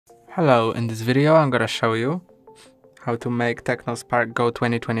Hello, in this video I'm gonna show you how to make Tecno Spark Go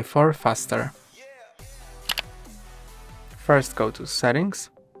 2024 faster. First go to Settings,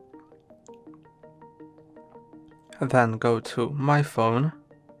 then go to My Phone,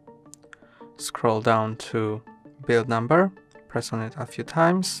 scroll down to Build Number, press on it a few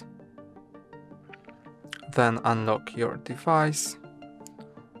times, then unlock your device.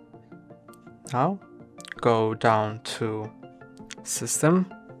 Now go down to System,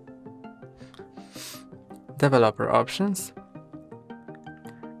 Developer Options,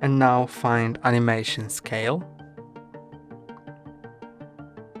 and now find Animation Scale.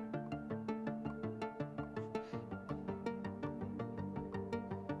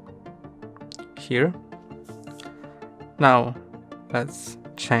 Here. Now let's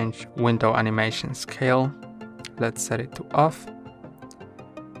change Window Animation Scale. Let's set it to off.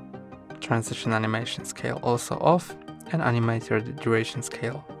 Transition Animation Scale also off, and Animator Duration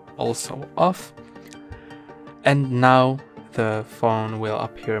Scale also off. And now the phone will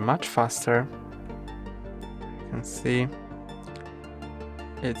appear much faster. You can see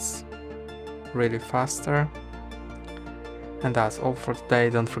it's really faster. And that's all for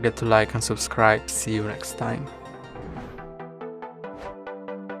today. Don't forget to like and subscribe. See you next time.